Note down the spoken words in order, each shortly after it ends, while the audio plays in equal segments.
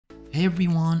Hey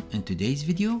everyone, in today's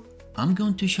video, I'm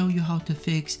going to show you how to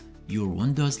fix your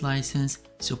Windows license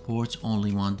supports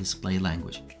only one display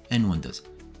language in Windows.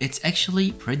 It's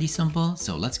actually pretty simple,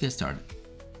 so let's get started.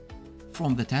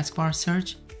 From the taskbar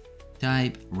search,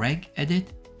 type regedit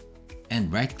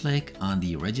and right-click on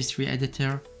the registry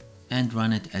editor and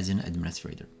run it as an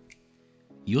administrator.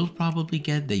 You'll probably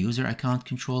get the user account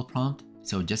control prompt,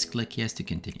 so just click yes to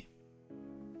continue.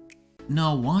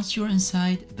 Now, once you're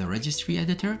inside the registry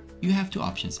editor, you have two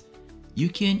options. You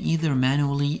can either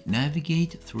manually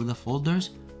navigate through the folders,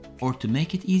 or to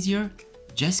make it easier,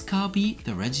 just copy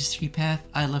the registry path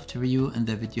I left for you in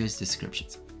the video's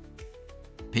descriptions.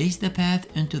 Paste the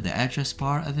path into the address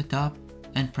bar at the top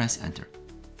and press enter.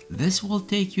 This will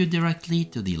take you directly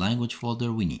to the language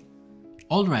folder we need.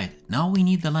 Alright, now we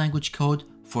need the language code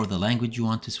for the language you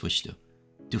want to switch to.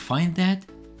 To find that,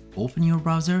 open your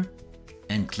browser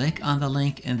and click on the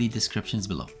link in the descriptions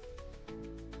below.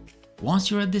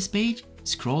 Once you're at this page,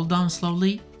 scroll down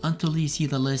slowly until you see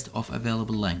the list of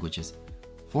available languages.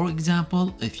 For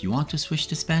example, if you want to switch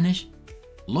to Spanish,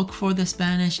 look for the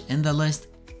Spanish in the list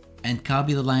and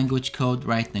copy the language code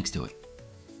right next to it.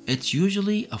 It's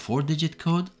usually a 4-digit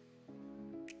code.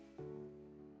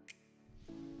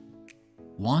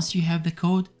 Once you have the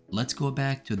code, let's go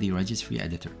back to the registry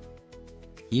editor.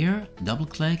 Here,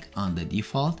 double-click on the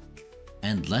default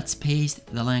and let's paste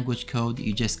the language code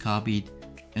you just copied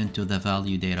into the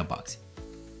value data box.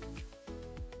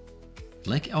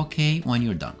 Click OK when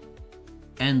you're done.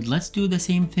 And let's do the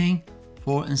same thing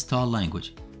for install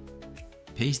language.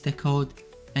 Paste the code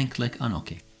and click on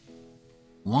OK.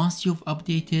 Once you've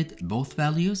updated both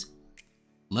values,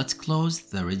 let's close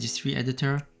the registry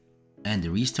editor and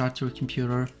restart your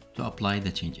computer to apply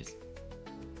the changes.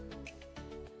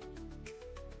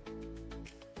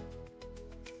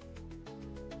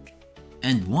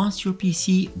 And once your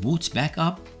PC boots back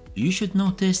up, you should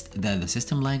notice that the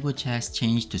system language has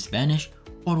changed to Spanish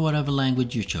or whatever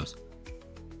language you chose.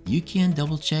 You can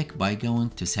double check by going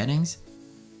to Settings,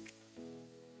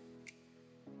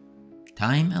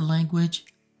 Time and Language,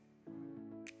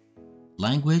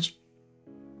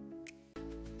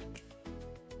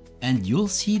 and you'll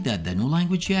see that the new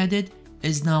language you added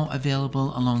is now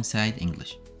available alongside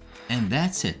English. And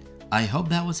that's it. I hope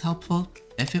that was helpful.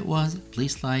 If it was,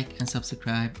 please like and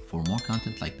subscribe for more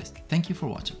content like this. Thank you for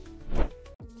watching.